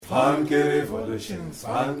Funky revolutions,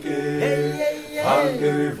 funky, funky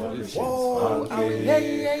revolutions,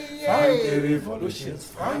 funky revolutions,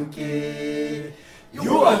 funky.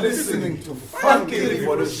 You are listening to Funky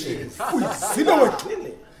Revolutions.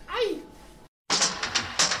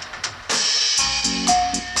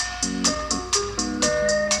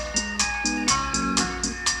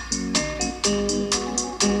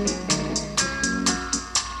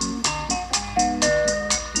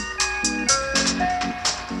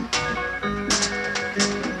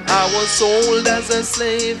 I was sold as a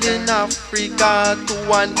slave in Africa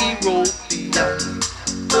to an European.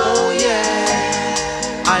 Oh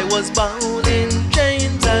yeah. I was bound in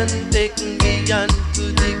chains and taken beyond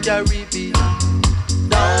to the Caribbean.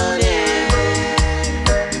 Down here,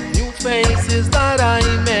 new faces that I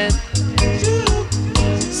met,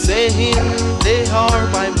 saying they are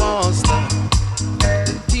my master.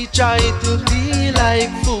 They teach I to be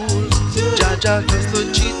like fools. Jaja used to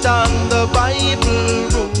cheat on the Bible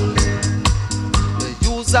rules. They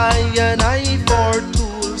use I and I for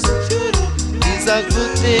tools. It's a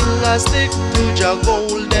good thing I stick to your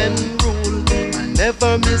golden rule. I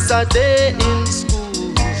never miss a day in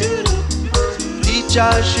school.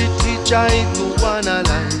 Teacher, she teach I to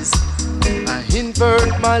analyze. I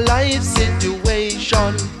invert my life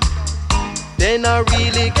situation. Then I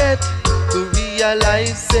really get to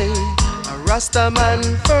realize, say, Rasta man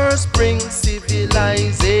first bring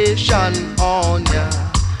civilization on ya.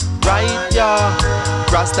 Right ya,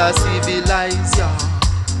 Rasta civilize ya.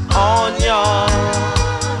 On ya.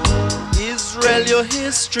 Israel your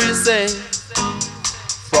history say,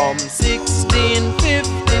 from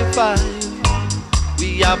 1655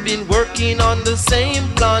 we have been working on the same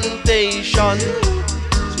plantation,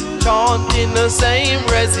 chanting the same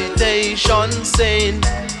recitation, saying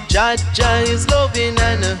Jaja is loving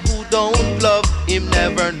and who don't love him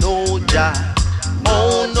never know Jah.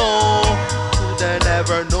 Oh no, could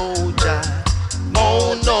never know Jah.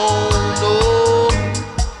 Oh no, no.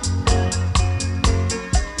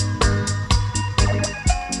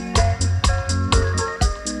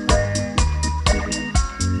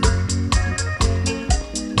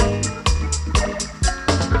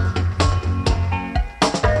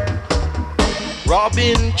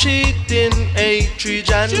 Robbing, cheating,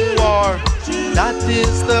 hatred and war. That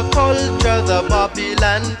is the culture the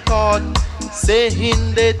Babylon taught.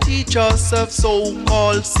 Saying they teach us of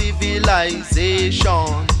so-called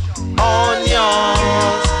civilization.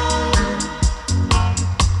 Onions,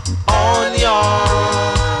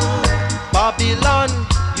 onions. Babylon,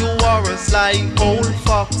 you are a sly old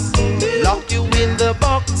fox. Lock you in the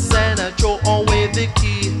box and I throw away the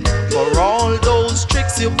key. For all those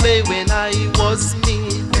tricks you play when I was me.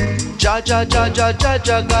 Jaja, Jaja,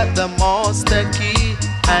 Jaja got the master key.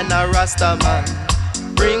 And a Rasta man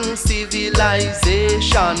bring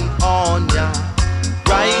civilization on ya.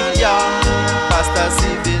 Right ya, Rasta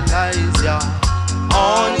civilize ya.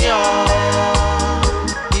 On ya.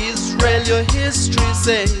 Israel your history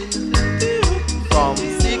say, from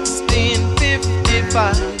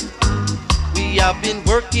 1655 we have been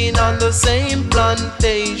working on the same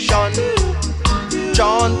plantation,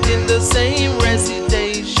 chanting the same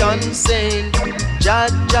recitation, saying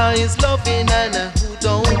Jaja is loving and who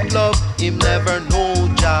don't love him never know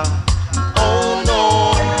Jah. Oh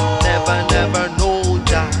no, never, never know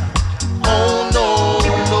Jah. Oh no,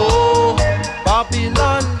 no.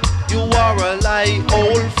 Babylon, you are a lie,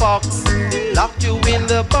 old fox. Lock you in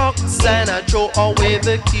the box and I throw away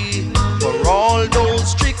the key. For all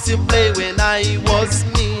those tricks you play when I was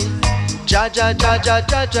me. Jaja, Jaja,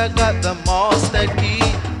 Jaja got the master key.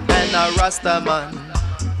 And a Rasta man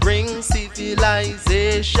bring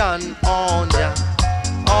civilization on ya.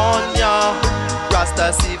 On ya,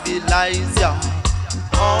 Rasta civilize ya.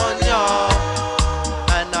 On ya.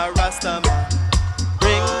 And a Rasta man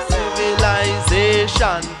bring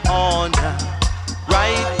civilization on ya.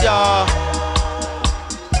 Right ya.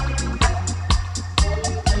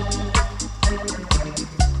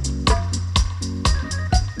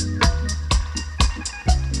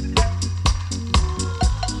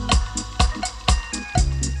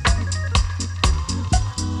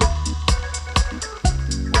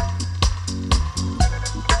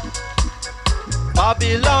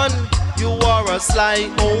 Babylon, you are a sly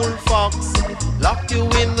old fox. Lock you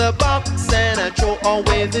in the box and I throw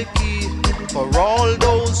away the key. For all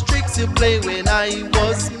those tricks you play when I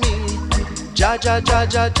was me. Jaja,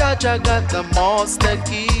 Jaja, Jaja got the master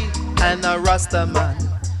key. And a Rasta man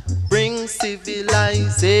bring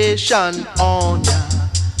civilization on ya.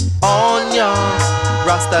 On ya,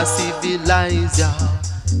 Rasta civilize ya.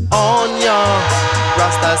 On ya,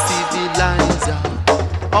 Rasta civilize ya.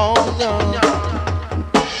 On ya.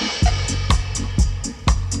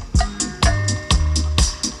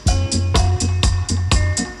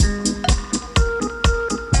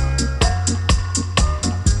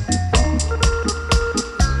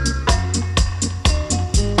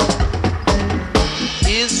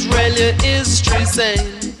 your history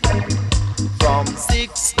saying from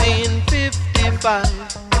 1655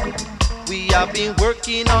 we have been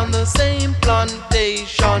working on the same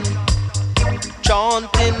plantation,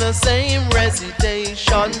 chanting the same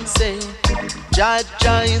recitation, saying Jah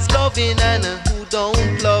Jah is loving and who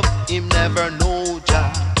don't love him never know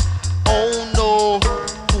Jah. Oh no,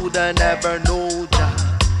 coulda never know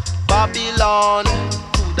Jah. Babylon,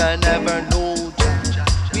 coulda never know Jah.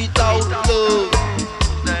 Without love, coulda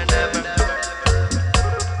never.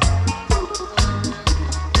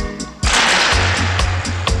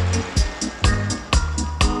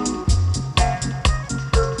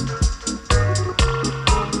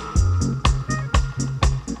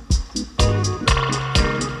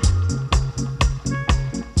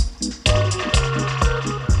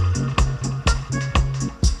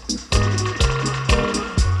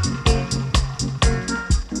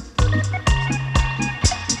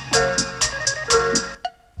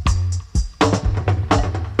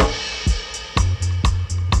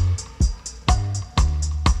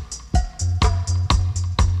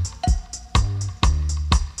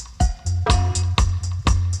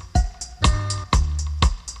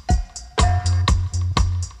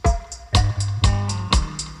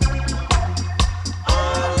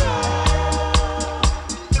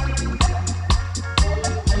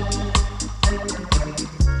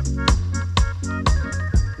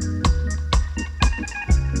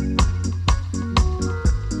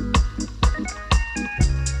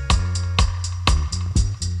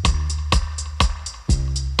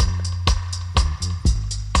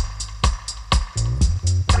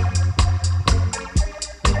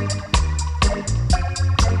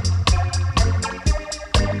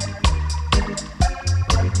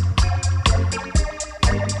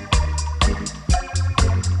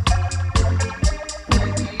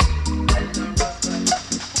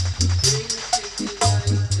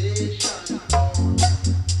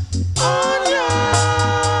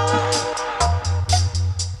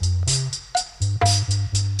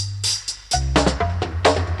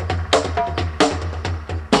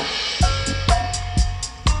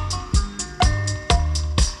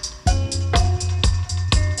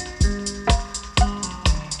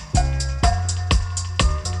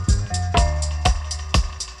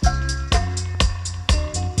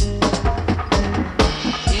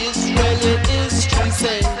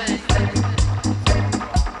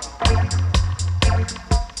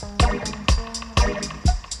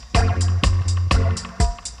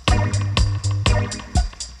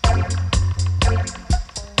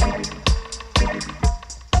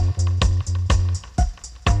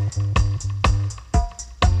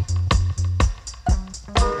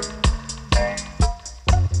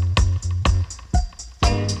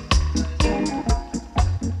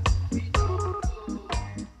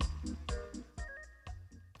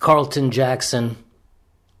 Carlton Jackson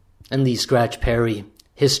and Lee Scratch Perry,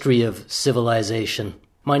 History of Civilization.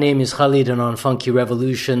 My name is Khalid, and on Funky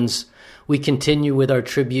Revolutions, we continue with our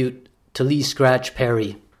tribute to Lee Scratch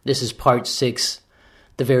Perry. This is part 6,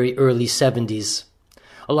 the very early 70s.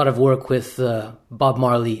 A lot of work with Bob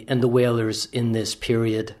Marley and the Wailers in this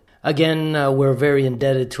period. Again, we're very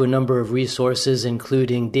indebted to a number of resources,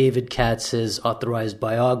 including David Katz's authorized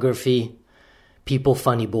biography, People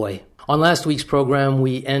Funny Boy. On last week's program,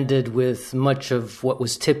 we ended with much of what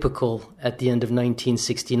was typical at the end of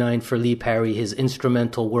 1969 for Lee Perry, his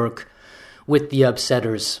instrumental work with the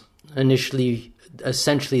Upsetters, initially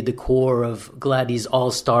essentially the core of Gladys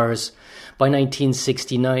All-Stars. By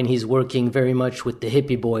 1969, he's working very much with the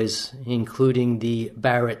hippie boys, including the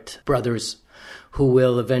Barrett brothers, who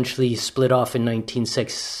will eventually split off in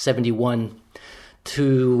 1971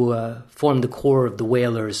 to form the core of the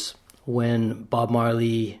Wailers when Bob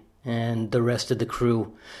Marley and the rest of the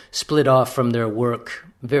crew split off from their work,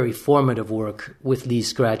 very formative work, with Lee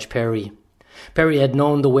Scratch Perry. Perry had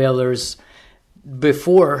known the Wailers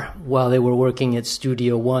before while they were working at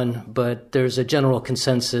Studio One, but there's a general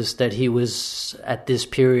consensus that he was, at this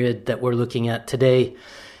period that we're looking at today,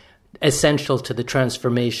 essential to the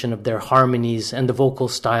transformation of their harmonies and the vocal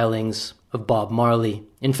stylings of Bob Marley.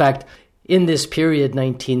 In fact, in this period,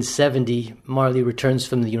 1970, Marley returns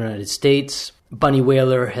from the United States. Bunny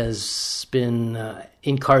Wailer has been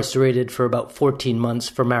incarcerated for about 14 months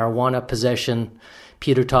for marijuana possession.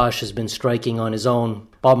 Peter Tosh has been striking on his own.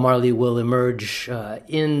 Bob Marley will emerge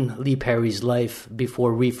in Lee Perry's life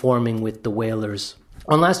before reforming with the Wailers.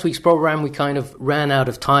 On last week's program, we kind of ran out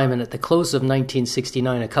of time, and at the close of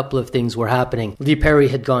 1969, a couple of things were happening. Lee Perry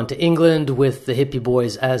had gone to England with the hippie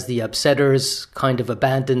boys as the Upsetters, kind of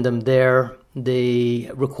abandoned them there.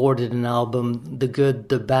 They recorded an album, The Good,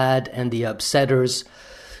 The Bad, and The Upsetters,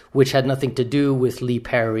 which had nothing to do with Lee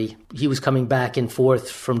Perry. He was coming back and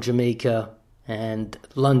forth from Jamaica and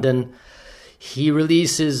London. He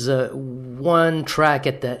releases one track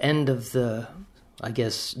at the end of the,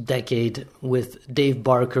 decade with Dave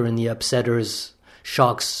Barker and the Upsetters,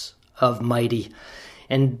 Shocks of Mighty,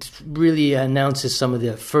 and really announces some of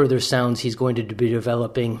the further sounds he's going to be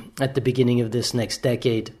developing at the beginning of this next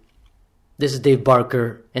decade. This is Dave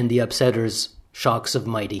Barker and the Upsetters, Shocks of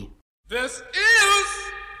Mighty. This is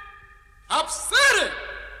Upsetting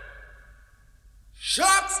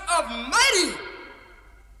Shocks of Mighty.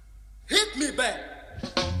 Hit me back.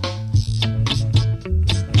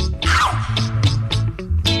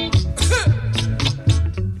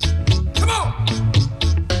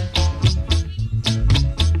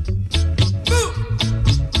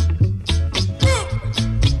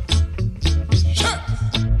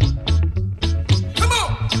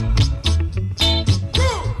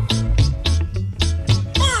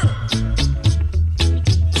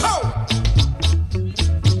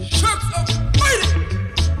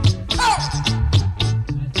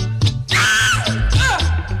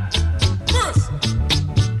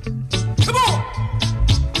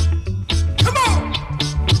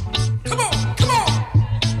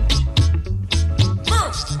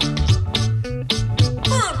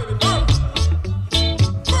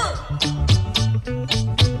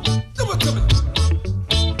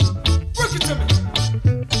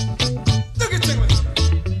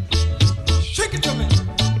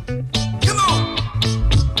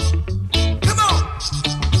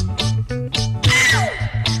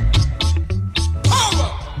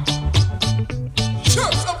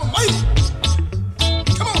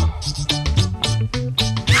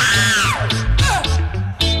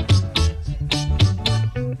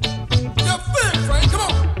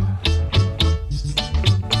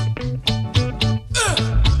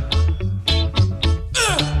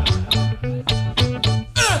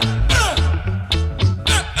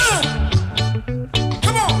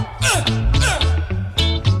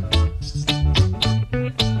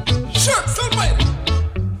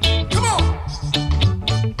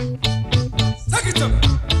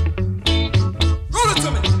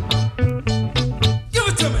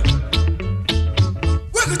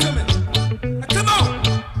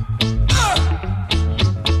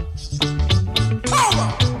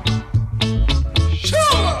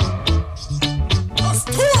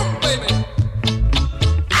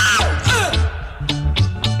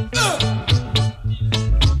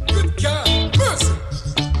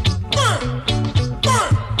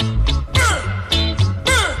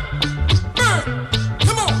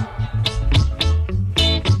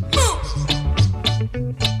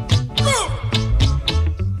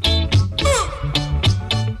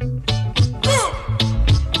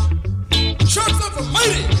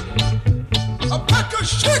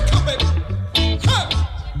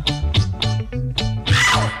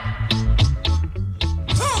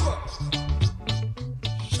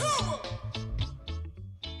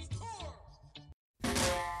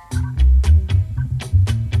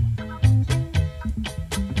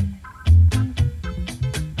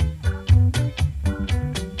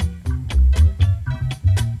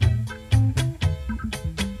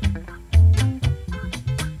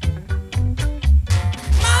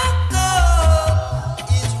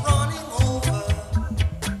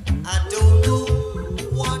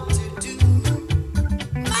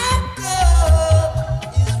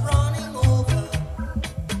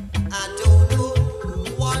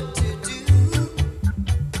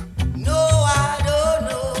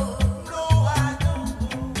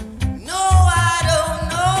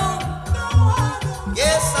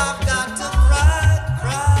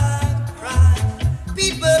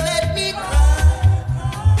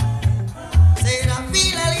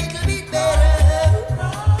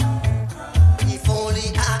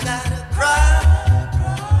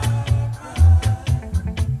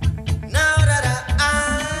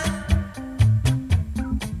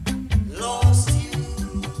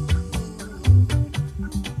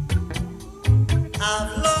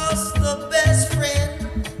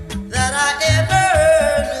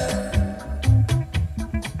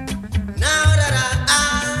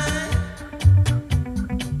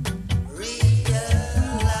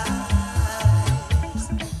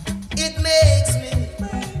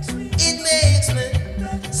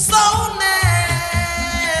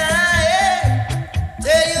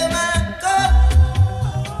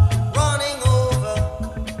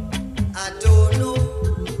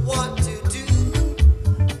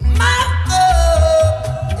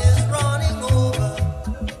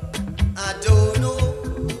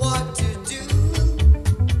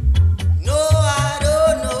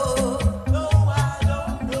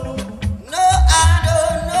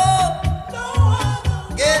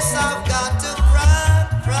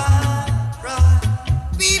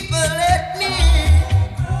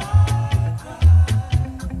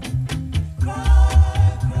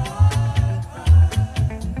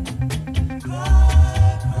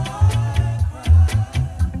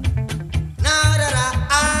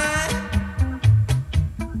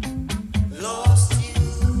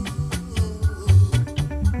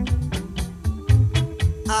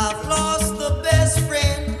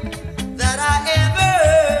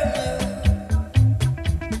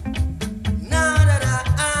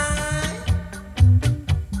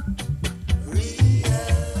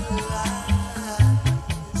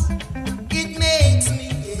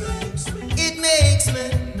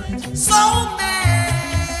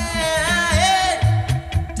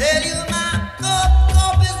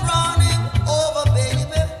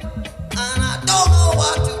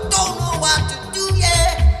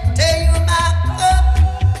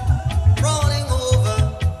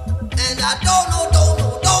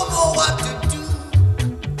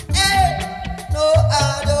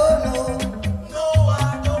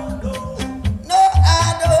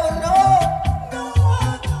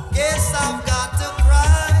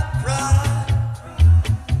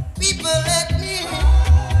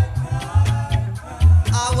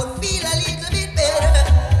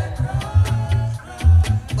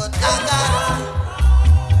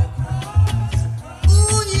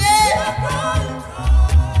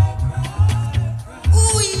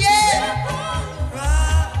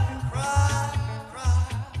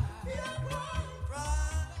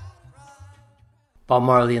 Bob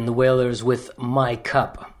Marley and the Wailers with My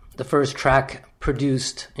Cup, the first track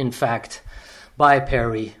produced, in fact, by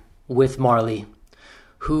Perry with Marley,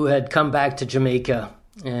 who had come back to Jamaica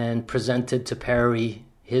and presented to Perry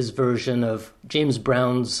his version of James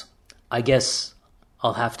Brown's I Guess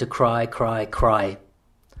I'll Have to Cry, Cry, Cry.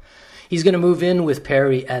 He's going to move in with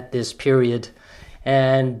Perry at this period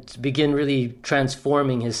and begin really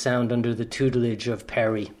transforming his sound under the tutelage of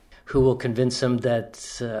Perry, who will convince him that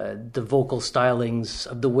the vocal stylings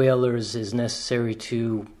of the Wailers is necessary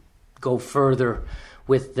to go further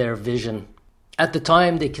with their vision. At the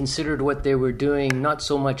time, they considered what they were doing not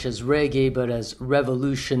so much as reggae, but as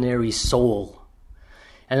revolutionary soul.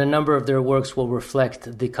 And a number of their works will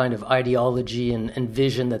reflect the kind of ideology and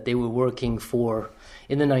vision that they were working for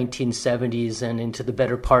in the 1970s and into the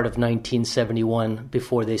better part of 1971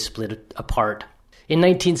 before they split apart. In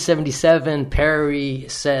 1977, Perry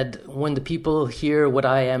said, "When the people hear what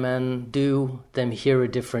I am and do, them hear a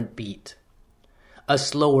different beat. A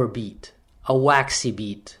slower beat, a waxy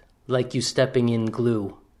beat, like you stepping in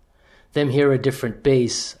glue. Them hear a different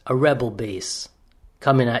bass, a rebel bass,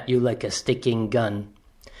 coming at you like a sticking gun."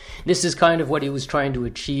 This is kind of what he was trying to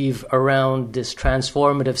achieve around this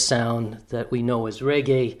transformative sound that we know as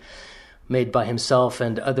reggae, made by himself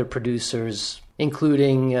and other producers,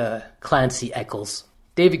 including Clancy Eccles.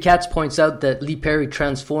 David Katz points out that Lee Perry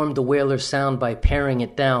transformed the Wailer sound by paring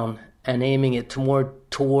it down and aiming it more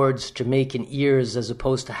towards Jamaican ears as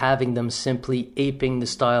opposed to having them simply aping the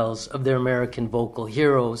styles of their American vocal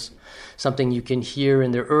heroes, something you can hear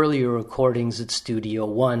in their earlier recordings at Studio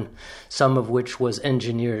One, some of which was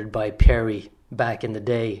engineered by Perry back in the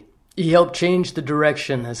day. He helped change the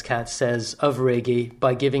direction, as Katz says, of reggae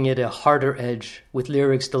by giving it a harder edge with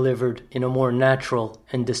lyrics delivered in a more natural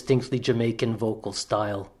and distinctly Jamaican vocal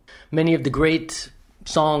style. Many of the great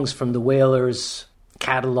songs from the Wailers'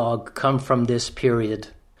 catalog come from this period.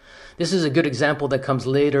 This is a good example that comes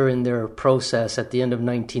later in their process at the end of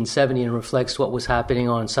 1970 and reflects what was happening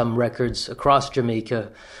on some records across Jamaica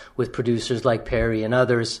with producers like Perry and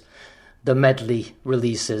others. The medley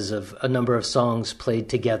releases of a number of songs played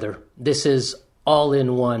together. This is All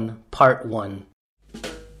in One, Part 1.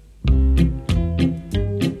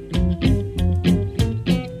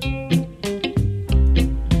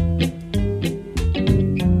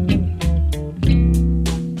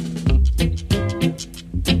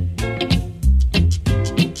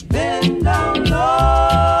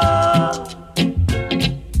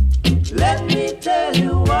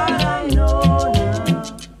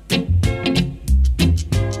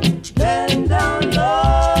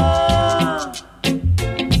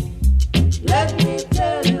 Let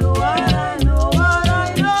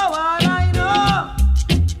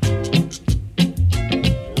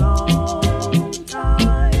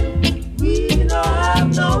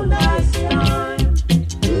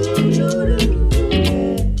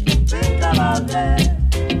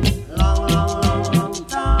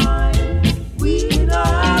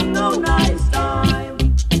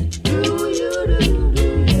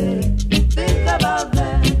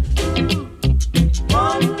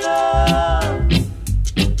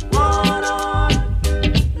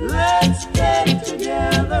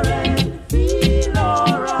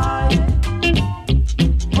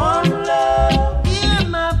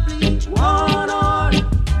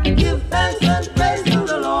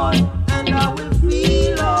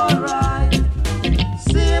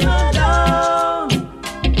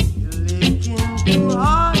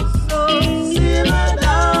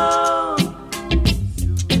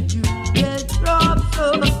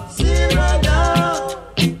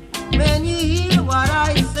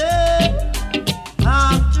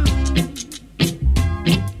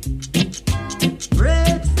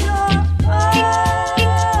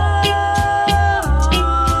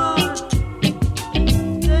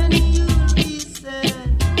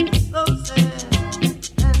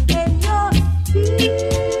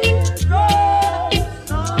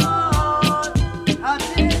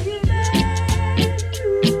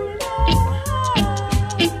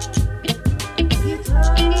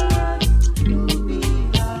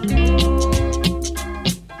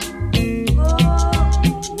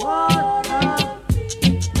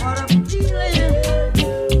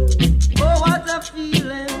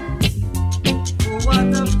what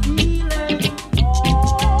a feeling.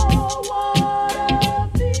 Oh, what a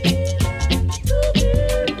feeling to be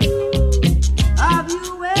you. Have you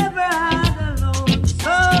ever had a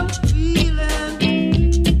lonesome feeling?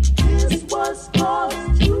 This was called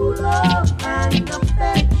true love and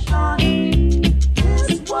affection.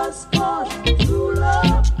 This was called true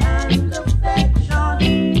love and affection.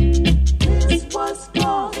 This was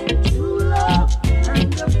called true love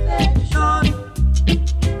and affection.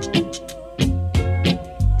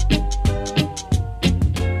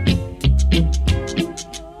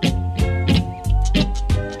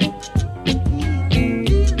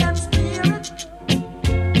 Feel that spirit.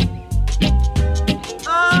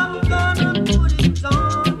 I'm gonna put it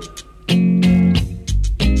on.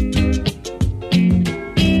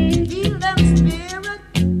 Feel that spirit.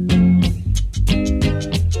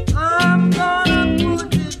 I'm gonna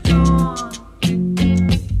put it on.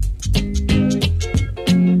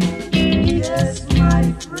 Yes, my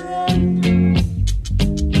friend.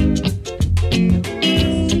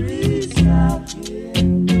 Please stop here.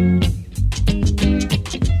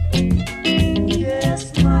 Yes,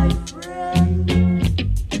 my friend.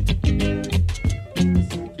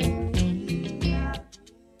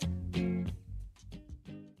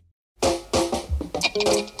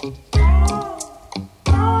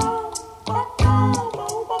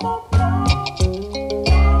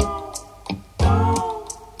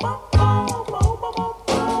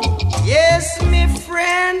 Yes, me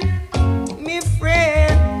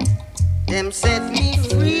friend, them set me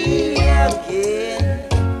free again.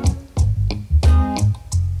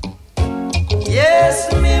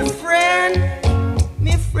 Yes, me friend,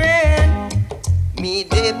 me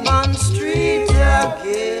dip on street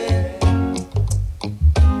again.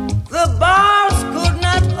 The bars could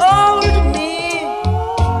not hold me,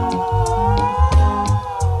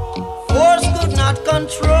 force could not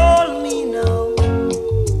control me now.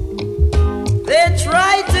 They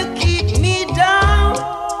tried to keep me down,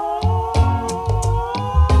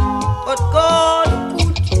 but God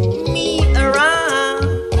put me around.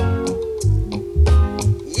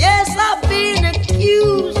 Yes, I've been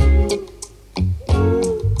accused,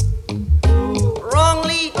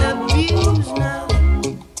 wrongly abused now,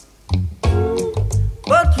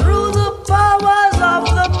 but through the powers of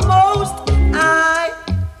the Most High,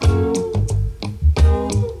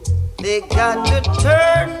 they got to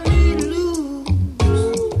turn me loose.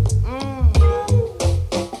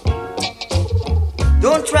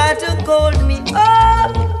 Don't try to hold me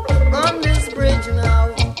up on this bridge now.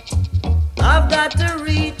 I've got to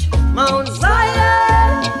reach Mount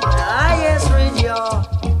Zion, the highest ridge, y'all.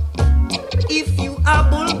 If you are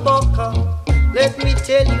bull bucker, let me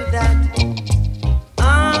tell you that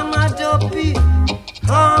I'm a dopey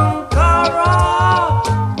conqueror,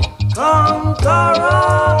 conqueror.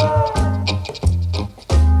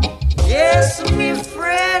 Yes, me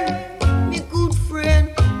friend, me good friend,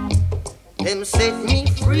 them set me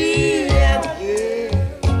free again.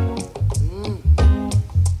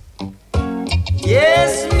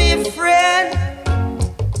 Yes, me friend,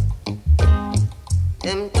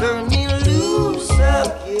 them turn me loose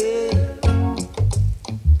again.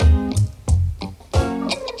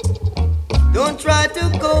 Don't try to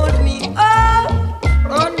hold me up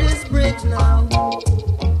on this bridge now.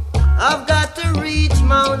 I've got to reach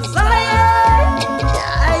Mount Zion, the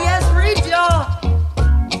highest ridge, y'all.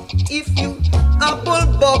 If you apple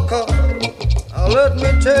bucker, let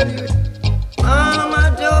me tell you, I'm a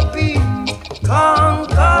dopey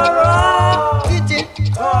conqueror. Did it?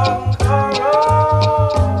 Conqueror.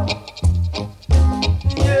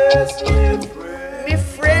 Yes, me friend. Me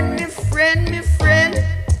friend, me friend, me friend.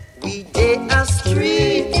 We did a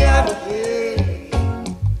street again.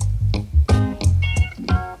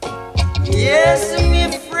 Yes, me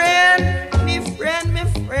friend, me friend, me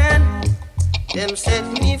friend. Them set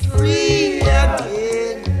me free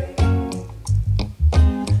again.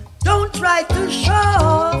 Don't try to show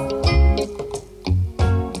off.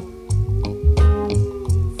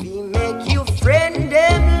 We make you friend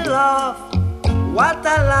them laugh. What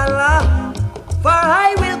a la la, for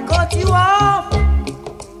I will cut you off.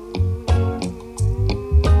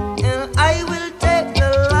 And I will take the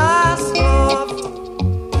last off.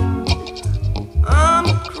 I'm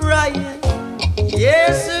crying.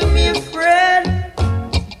 Yes, me friend.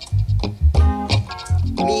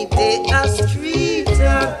 Me they a street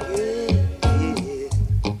again.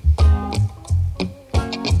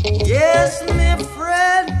 Yes, me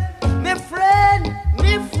friend, me friend,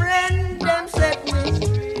 me friend, them set me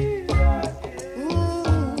free.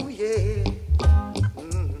 Ooh, yeah.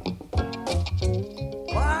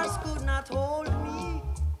 Bars could not hold me.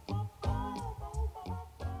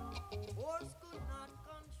 Wars could not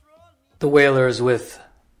The Wailers with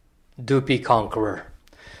Doopy Conqueror,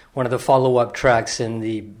 one of the follow-up tracks in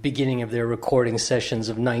the beginning of their recording sessions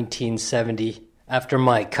of 1970 after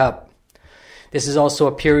My Cup. This is also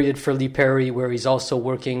a period for Lee Perry where he's also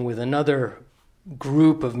working with another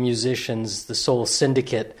group of musicians, the Soul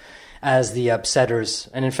Syndicate, as the Upsetters.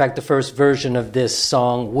 And in fact, the first version of this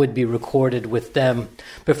song would be recorded with them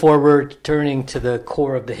before returning to the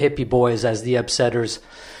core of the Hippie Boys as the Upsetters,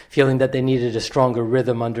 feeling that they needed a stronger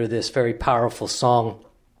rhythm under this very powerful song.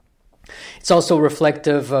 It's also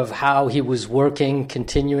reflective of how he was working,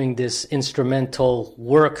 continuing this instrumental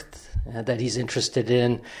work that he's interested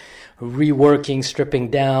in, reworking, stripping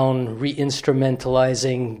down,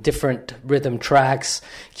 re-instrumentalizing different rhythm tracks,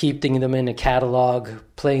 keeping them in a catalog,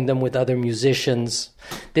 playing them with other musicians.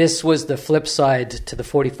 This was the flip side to the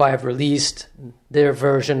 45 released, their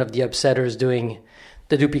version of the Upsetters doing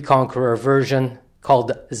the Doopy Conqueror version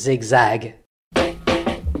called Zigzag.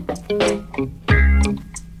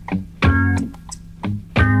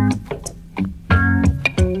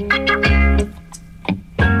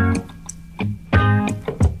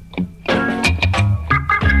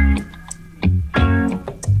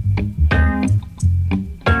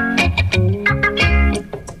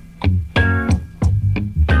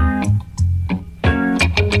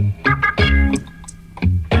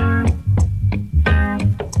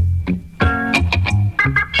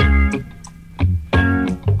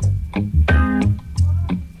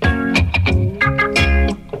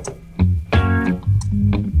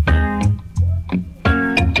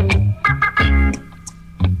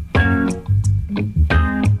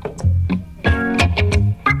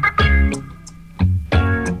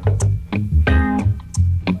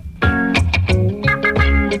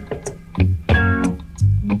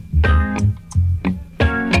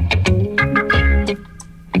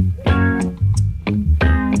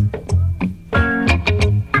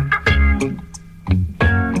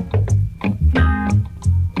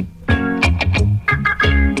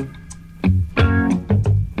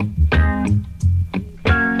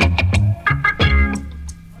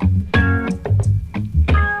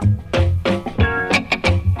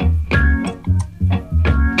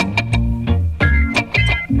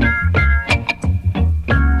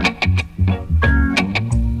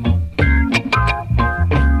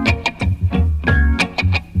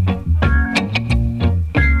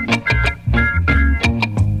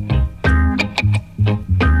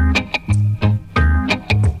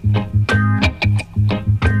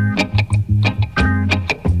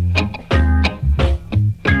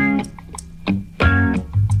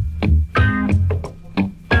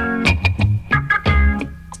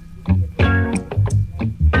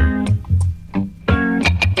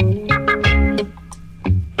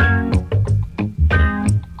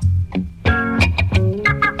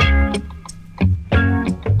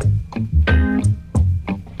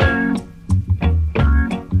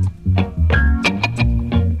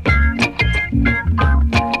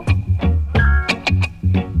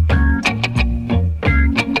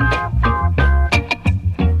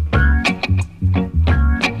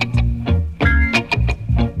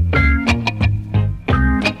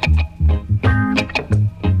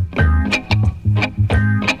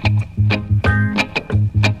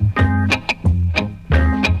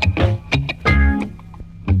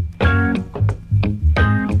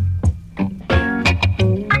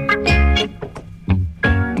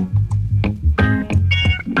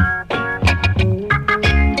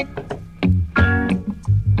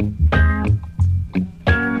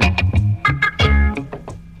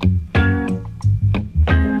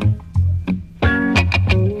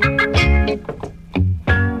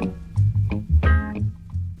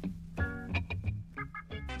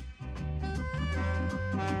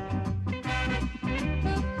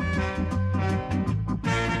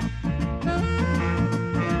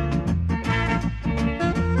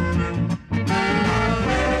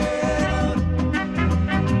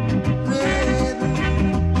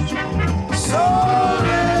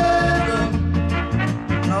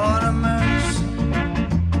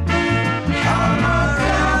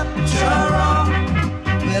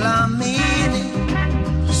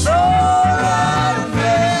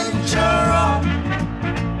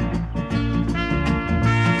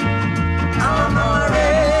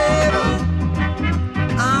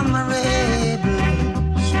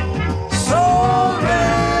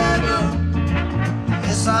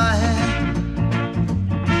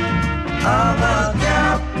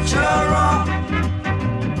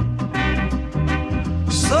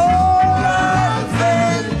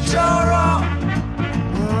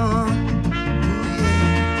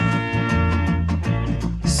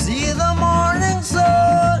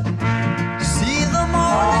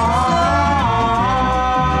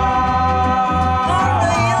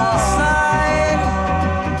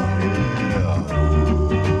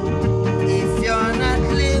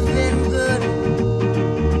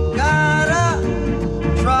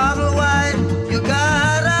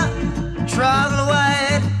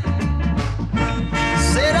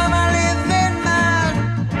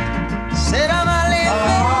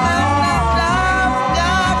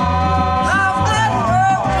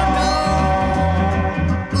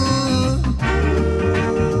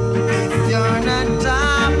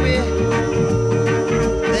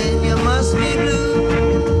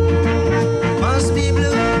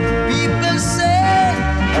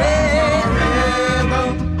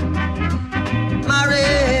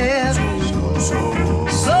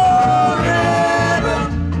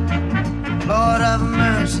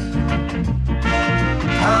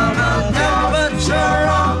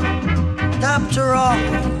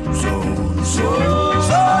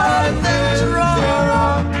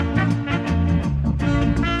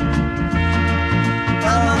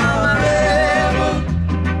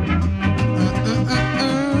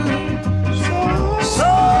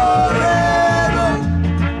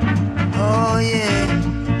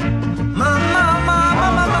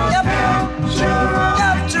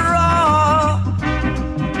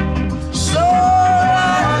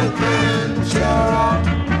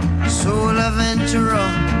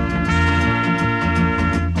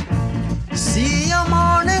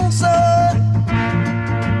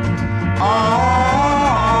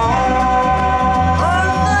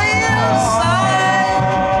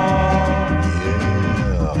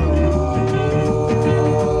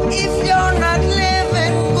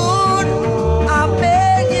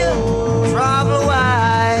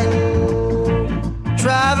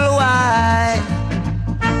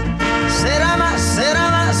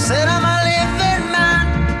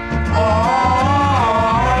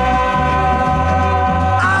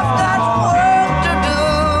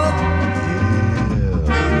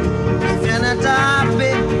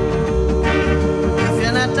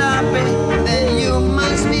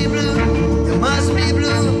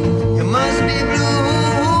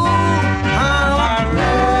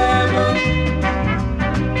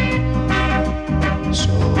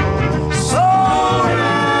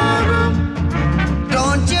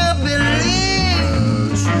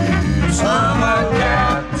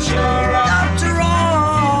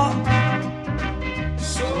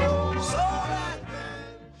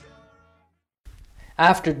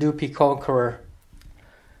 After Doopie Conqueror,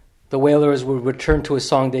 the Wailers would return to a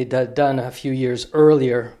song they'd done a few years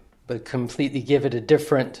earlier, but completely give it a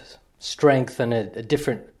different strength and a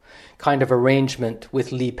different kind of arrangement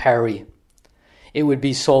with Lee Perry. It would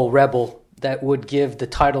be Soul Rebel that would give the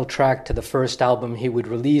title track to the first album he would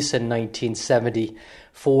release in 1970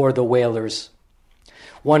 for the Wailers.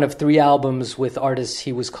 One of 3 albums with artists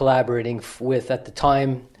he was collaborating with at the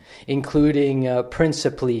time, including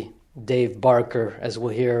principally Dave Barker, as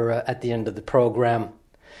we'll hear at the end of the program.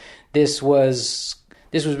 This was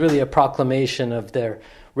really a proclamation of their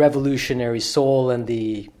revolutionary soul and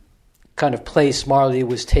the kind of place Marley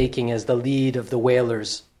was taking as the lead of the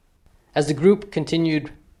Wailers. As the group continued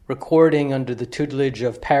recording under the tutelage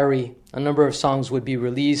of Perry, a number of songs would be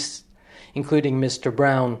released, including Mr.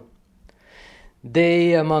 Brown.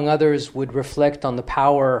 They, among others, would reflect on the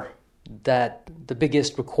power that the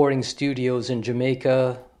biggest recording studios in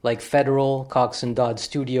Jamaica, like Federal, Cox and Dodd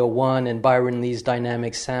Studio One, and Byron Lee's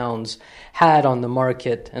Dynamic Sounds, had on the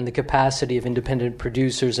market, and the capacity of independent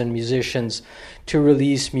producers and musicians to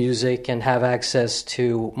release music and have access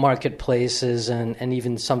to marketplaces and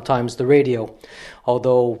even sometimes the radio.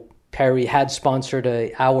 Although Perry had sponsored an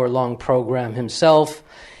hour-long program himself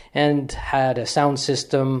and had a sound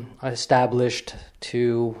system established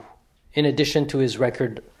in addition to his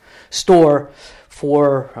record store,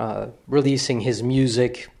 for releasing his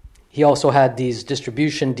music. He also had these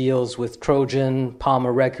distribution deals with Trojan,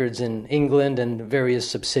 Palmer Records in England, and various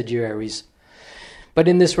subsidiaries. But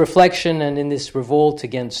in this reflection and in this revolt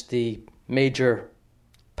against the major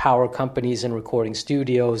power companies and recording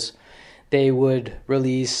studios, they would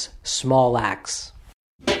release small acts.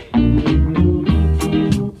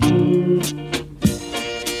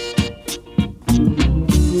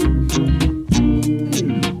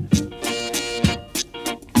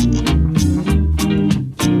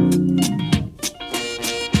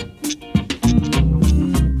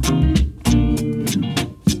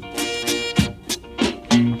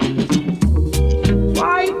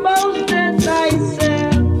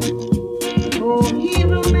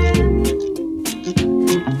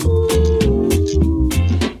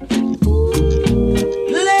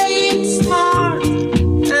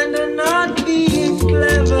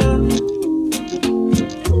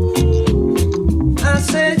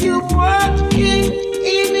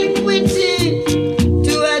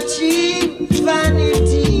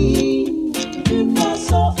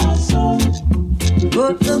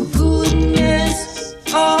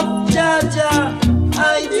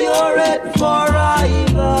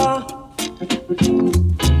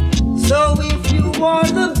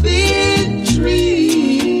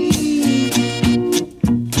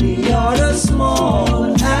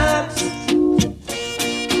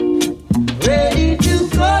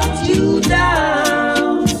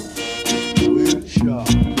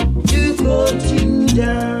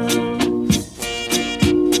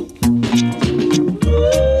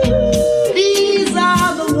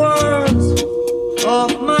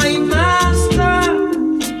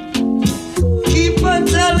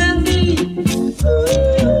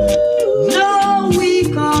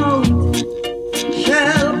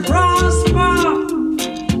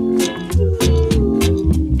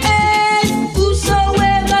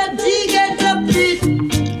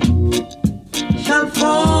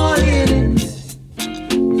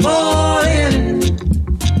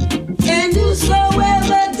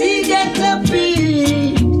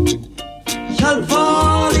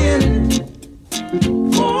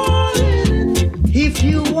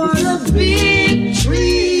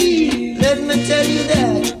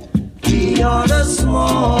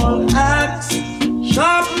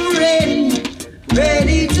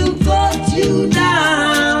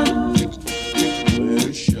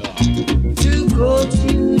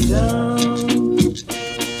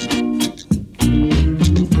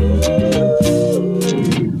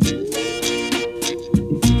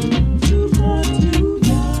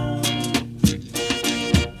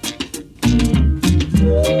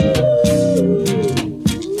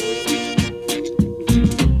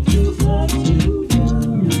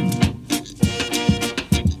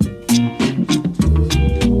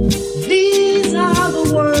 These are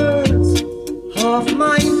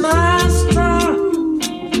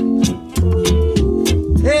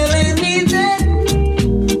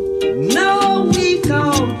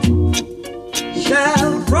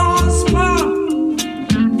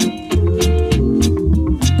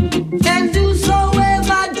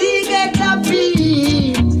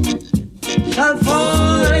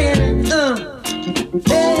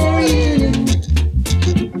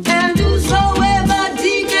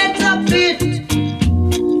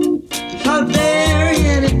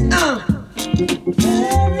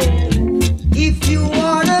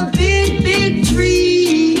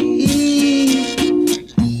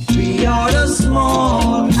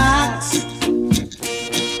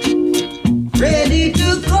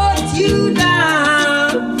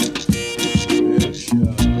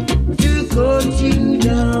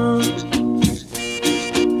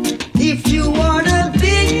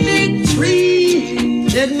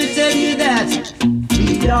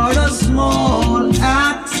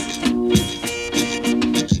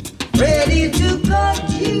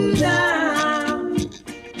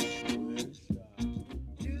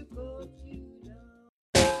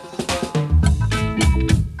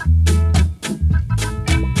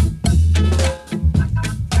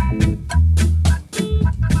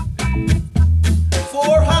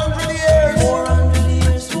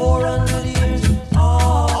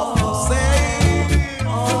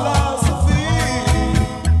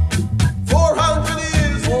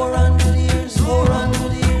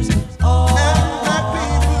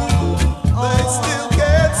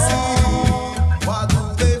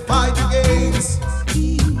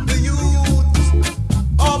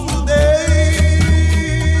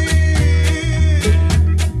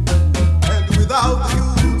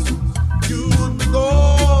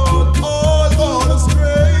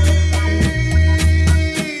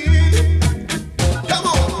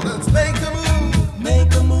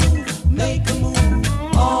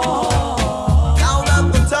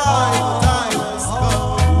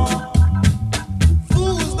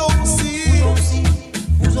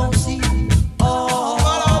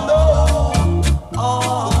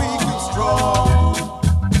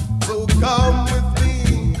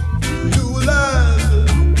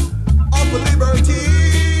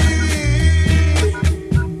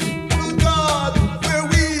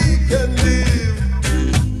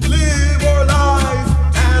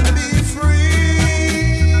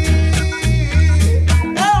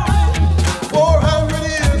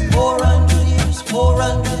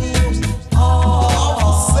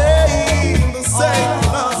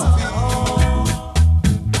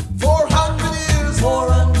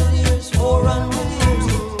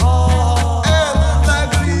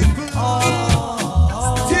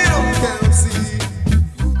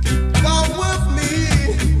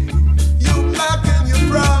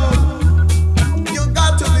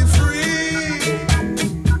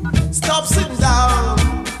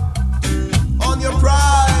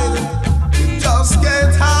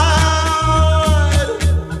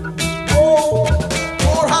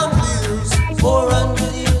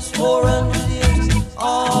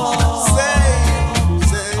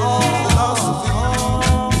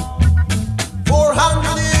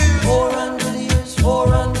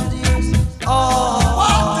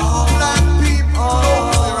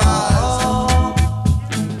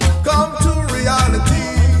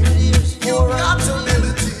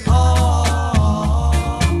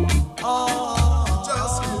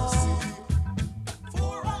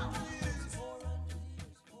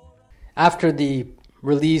After the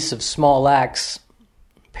release of Small Axe,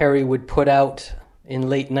 Perry would put out in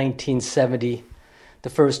late 1970 the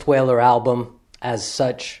first Whaler album, as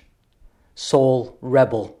such, Soul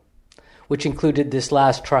Rebel, which included this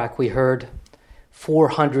last track we heard,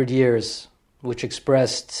 400 Years, which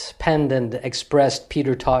penned and expressed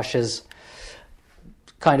Peter Tosh's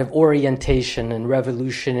kind of orientation and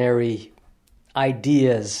revolutionary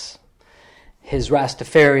ideas, his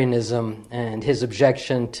Rastafarianism, and his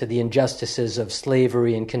objection to the injustices of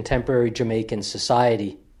slavery in contemporary Jamaican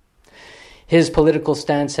society. His political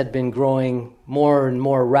stance had been growing more and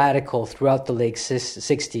more radical throughout the late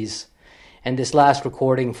 60s, and this last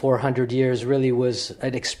recording, 400 Years, really was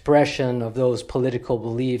an expression of those political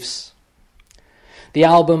beliefs. The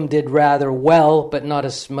album did rather well, but not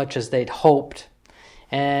as much as they'd hoped,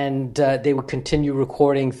 and they would continue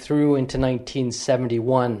recording through into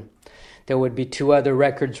 1971. There would be 2 other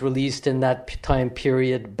records released in that time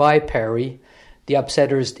period by Perry. The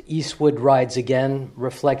Upsetters' Eastwood Rides Again,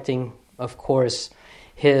 reflecting, of course,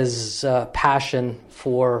 his passion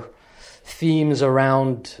for themes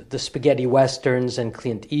around the spaghetti westerns and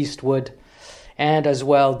Clint Eastwood, and as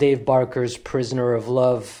well Dave Barker's Prisoner of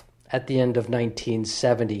Love at the end of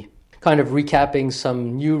 1970. Kind of recapping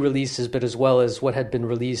some new releases, but as well as what had been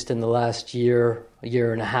released in the last year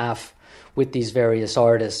and a half with these various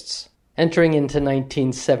artists. Entering into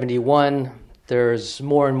 1971, there's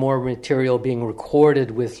more and more material being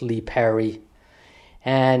recorded with Lee Perry,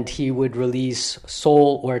 and he would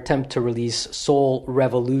attempt to release Soul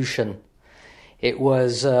Revolution. It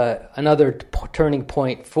was another turning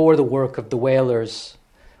point for the work of the Wailers,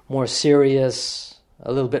 more serious,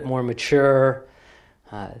 a little bit more mature.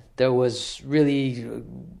 There was really,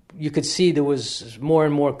 you could see there was more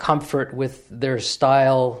and more comfort with their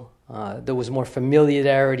style. There was more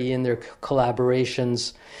familiarity in their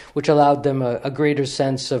collaborations, which allowed them a greater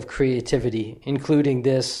sense of creativity, including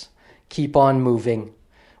this Keep On Moving,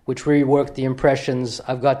 which reworked the impressions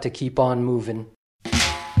I've got to keep on moving.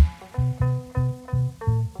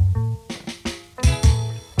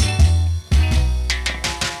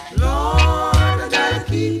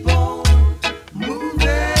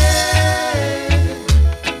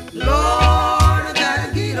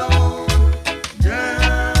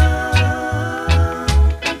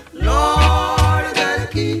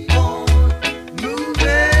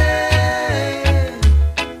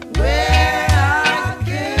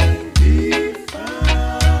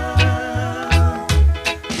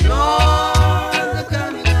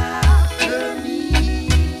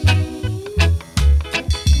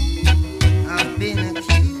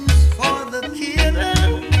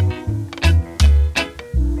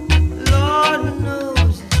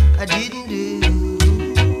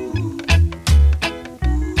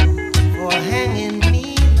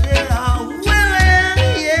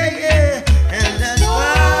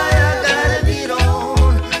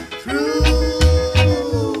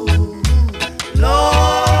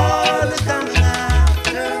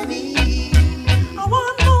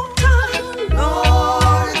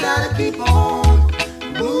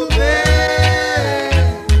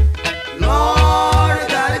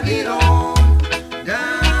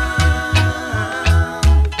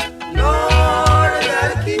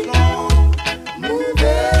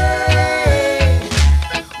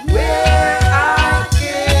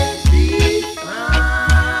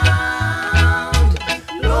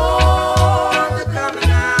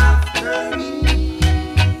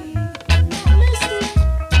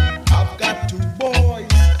 I've got 2 boys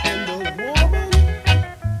in the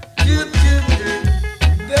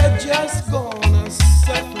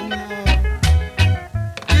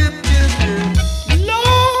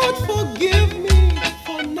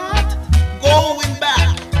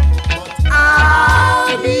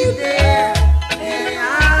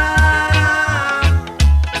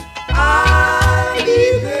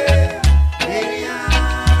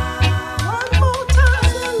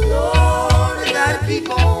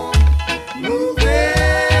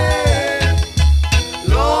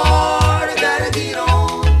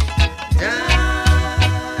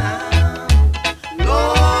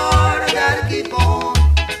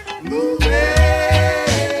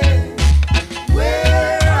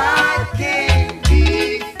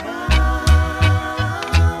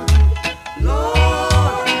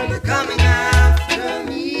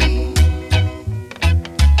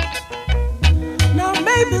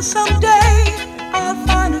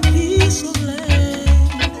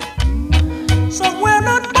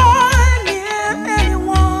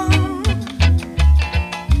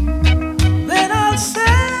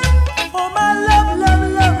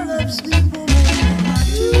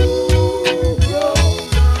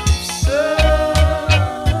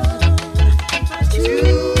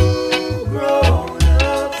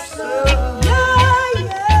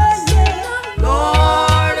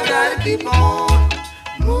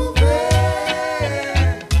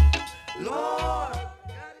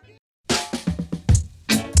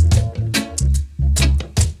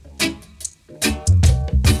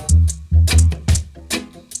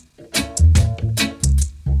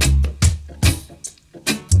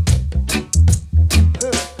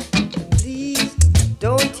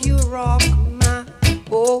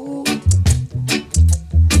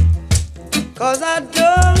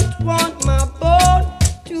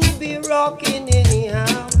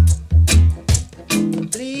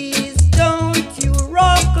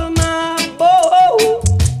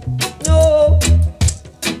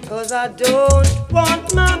I don't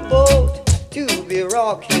want my boat to be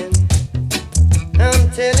rocking. I'm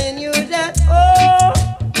telling you that,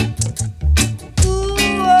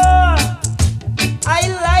 I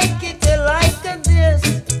like it like this.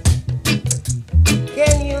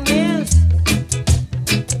 Can you miss?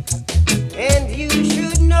 And you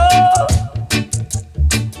should know,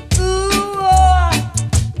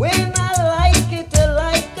 when I like it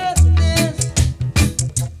like this,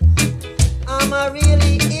 I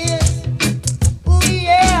really is. Ooh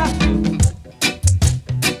yeah.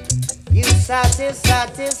 You satisfy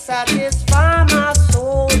my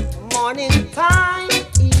soul. Morning time,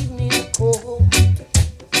 evening cold.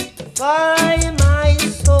 By my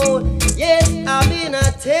soul. Yes, I've been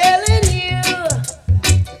telling you.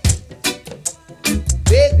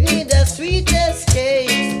 Make me the sweetest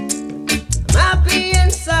cake. I'm happy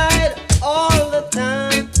inside all the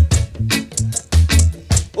time.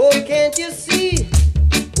 Oh, can't you see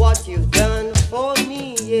what you've done for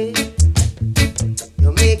me? Yeah.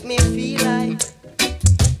 You make me feel like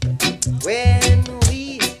when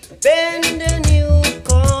we bend the new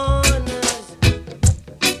corners,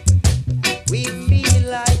 we feel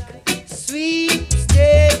like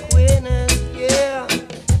sweepstake winners, yeah.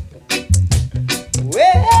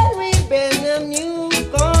 When we bend the new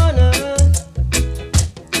corners,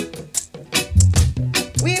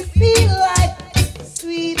 we feel like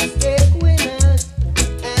sweepstake winners.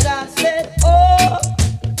 And I said,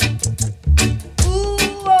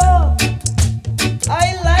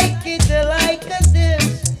 I like it like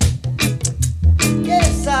this.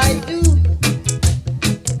 Yes, I do.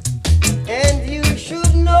 And you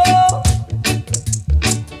should know,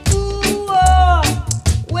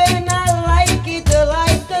 when I like it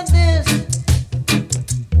like this,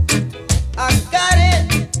 I got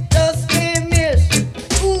it, just can't miss.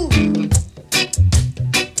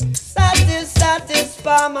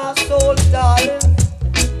 Satisfy my soul, darling.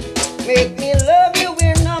 Make me love you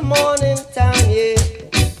in the morning time, yeah.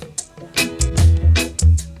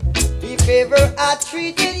 If ever I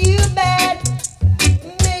treated you bad,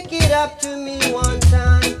 make it up to me one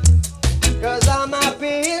time. 'Cause I'm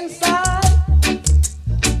happy inside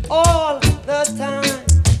all the time.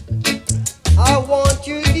 I want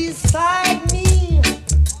you beside me,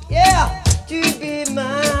 yeah, to be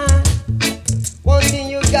mine. One thing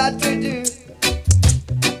you got to do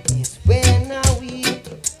is when we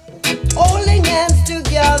holding hands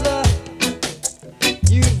together,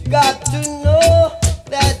 you've got to know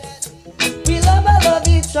that we love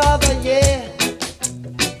each other, yeah.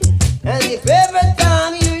 And if every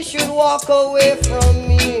time you should walk away from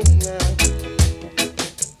me now,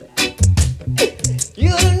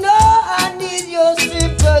 you know I need your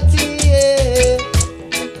sympathy, yeah.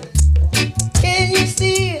 Can you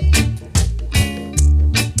see it?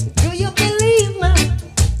 Do you believe me?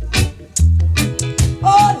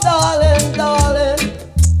 Oh, darling, darling,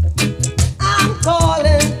 I'm calling.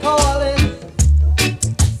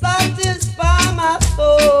 Satisfy my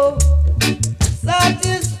soul.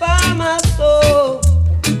 Satisfy my soul.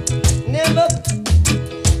 Never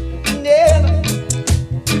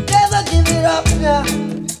give it up now.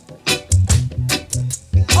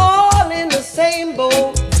 All in the same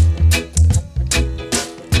boat.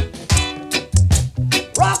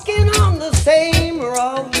 Rocking on the same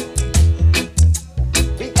road.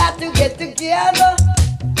 We got to get together,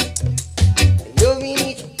 loving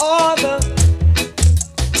each other.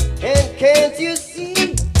 And can't you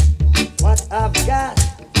see what I've got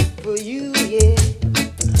for you, yeah?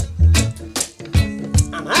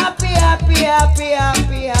 I'm happy,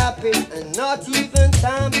 and not even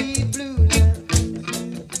time be blue now.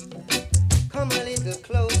 Come a little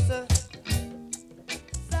closer,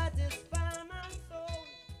 satisfy my soul.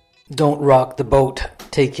 Don't Rock the Boat,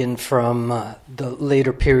 taken from the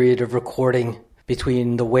later period of recording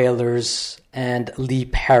between the Wailers and Lee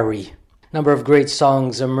Perry. A number of great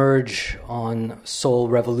songs emerge on Soul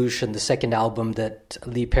Revolution, the second album that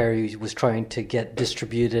Lee Perry was trying to get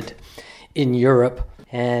distributed in Europe,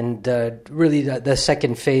 and really the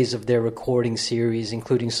second phase of their recording series,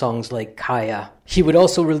 including songs like Kaya. He would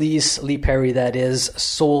also release, Lee Perry that is,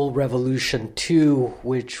 Soul Revolution 2,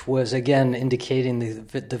 which was again indicating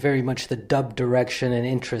the very much the dub direction and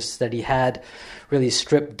interests that he had, really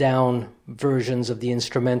stripped down versions of the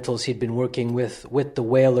instrumentals he'd been working with the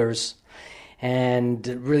Wailers. And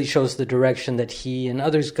it really shows the direction that he and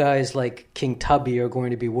others guys like King Tubby are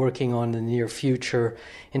going to be working on in the near future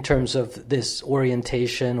in terms of this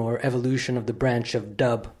orientation or evolution of the branch of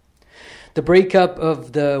dub. The breakup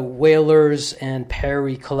of the Wailers and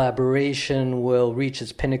Perry collaboration will reach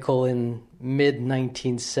its pinnacle in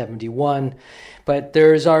mid-1971, but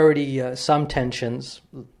there's already some tensions.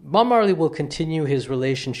 Bob Marley will continue his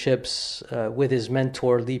relationships with his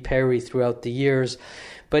mentor Lee Perry throughout the years,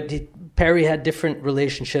 but Perry had different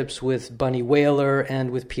relationships with Bunny Wailer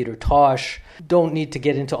and with Peter Tosh. Don't need to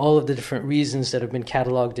get into all of the different reasons that have been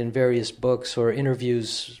cataloged in various books or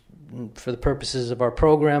interviews for the purposes of our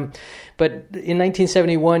program. But in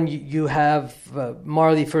 1971, you have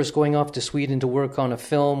Marley first going off to Sweden to work on a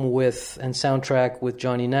film and soundtrack with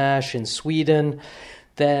Johnny Nash in Sweden.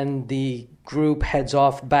 Then the group heads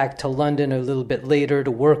off back to London a little bit later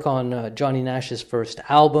to work on Johnny Nash's first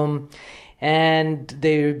album. And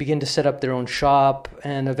they begin to set up their own shop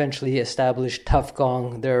and eventually establish Tough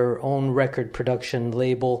Gong, their own record production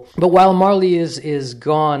label. But while Marley is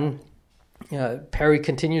gone, Perry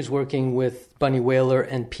continues working with Bunny Wailer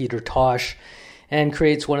and Peter Tosh and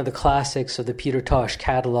creates one of the classics of the Peter Tosh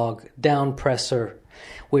catalog, Down Presser,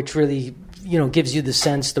 which really, gives you the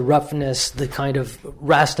sense, the roughness, the kind of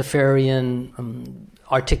Rastafarian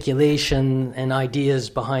articulation and ideas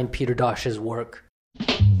behind Peter Tosh's work.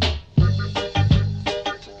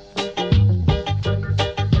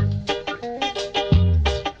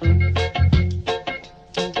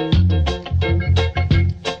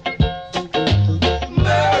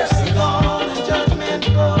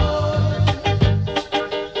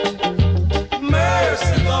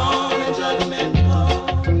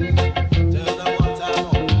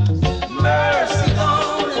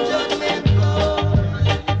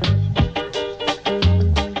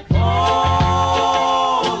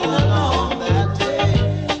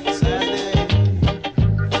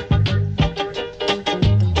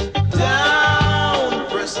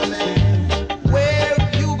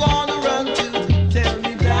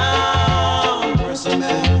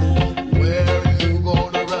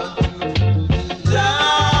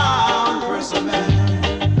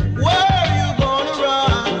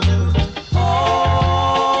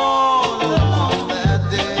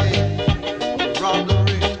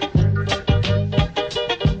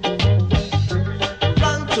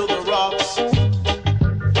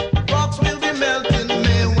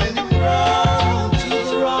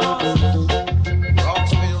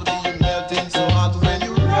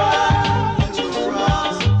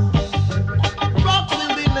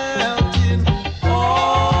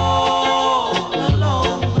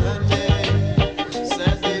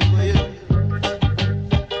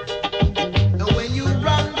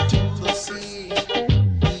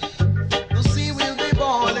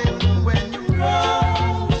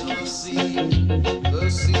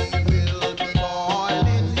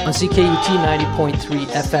 CKUT 90.3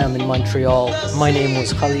 FM in Montreal. My name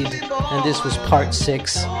was Khalid, and this was part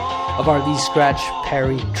 6 of our Lee Scratch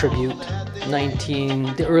Perry tribute.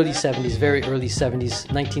 The early 70s, very early 70s,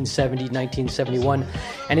 1970, 1971.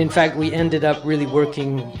 And in fact, we ended up really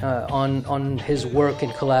working on his work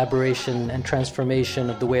and collaboration and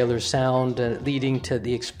transformation of the Wailers' sound, leading to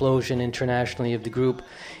the explosion internationally of the group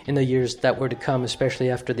in the years that were to come,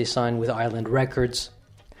 especially after they signed with Island Records.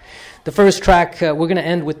 The first track, we're going to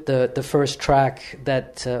end with the first track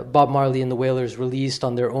that Bob Marley and the Wailers released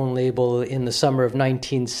on their own label in the summer of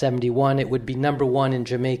 1971. It would be number 1 in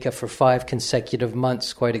Jamaica for 5 consecutive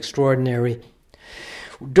months, quite extraordinary.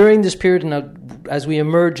 During this period, and as we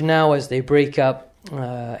emerge now as they break up,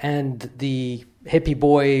 and the hippie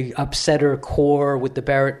boy upsetter core with the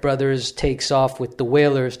Barrett brothers takes off with the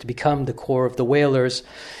Wailers to become the core of the Wailers,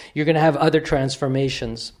 you're going to have other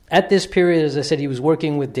transformations. At this period, as I said, he was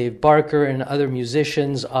working with Dave Barker and other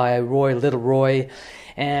musicians, Roy, Little Roy,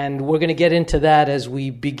 and we're going to get into that as we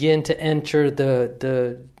begin to enter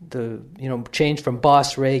the change from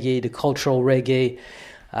boss reggae to cultural reggae,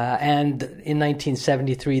 and in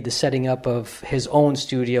 1973, the setting up of his own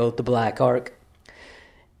studio, the Black Ark.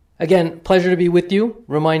 Again, pleasure to be with you,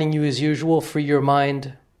 reminding you as usual, free your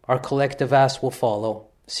mind, our collective ass will follow.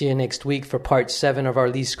 See you next week for part 7 of our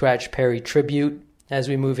Lee Scratch Perry tribute as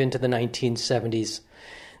we move into the 1970s.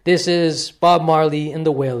 This is Bob Marley and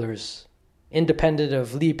the Wailers. Independent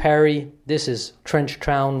of Lee Perry, this is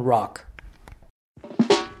Trenchtown Rock.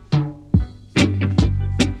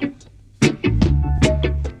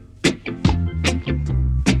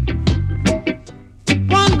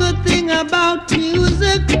 One good thing about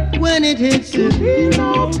music, when it hits you,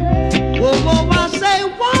 I say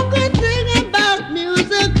one good thing about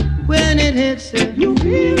music, when it hits you, you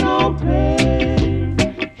feel no pain.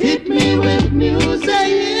 Hit me with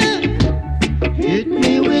music, hit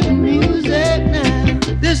me with music now.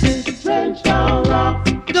 This is Trenchtown Rock.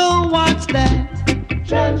 Don't watch that.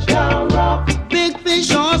 Trenchtown Rock. Big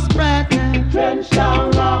fish or sprat now.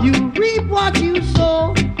 Trenchtown Rock. You reap what you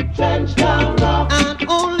sow. Trenchtown Rock. And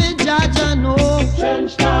only Judge and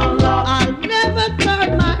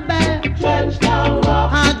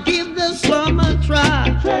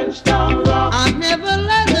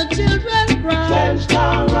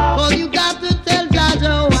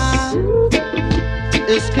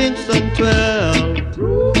Kingston 12.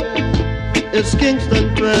 It's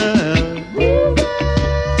Kingston 12.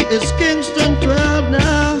 It's Kingston 12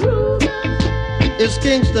 now. It's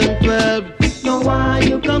Kingston 12. Now why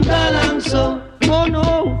you come along so? Oh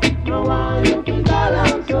no. Now why you come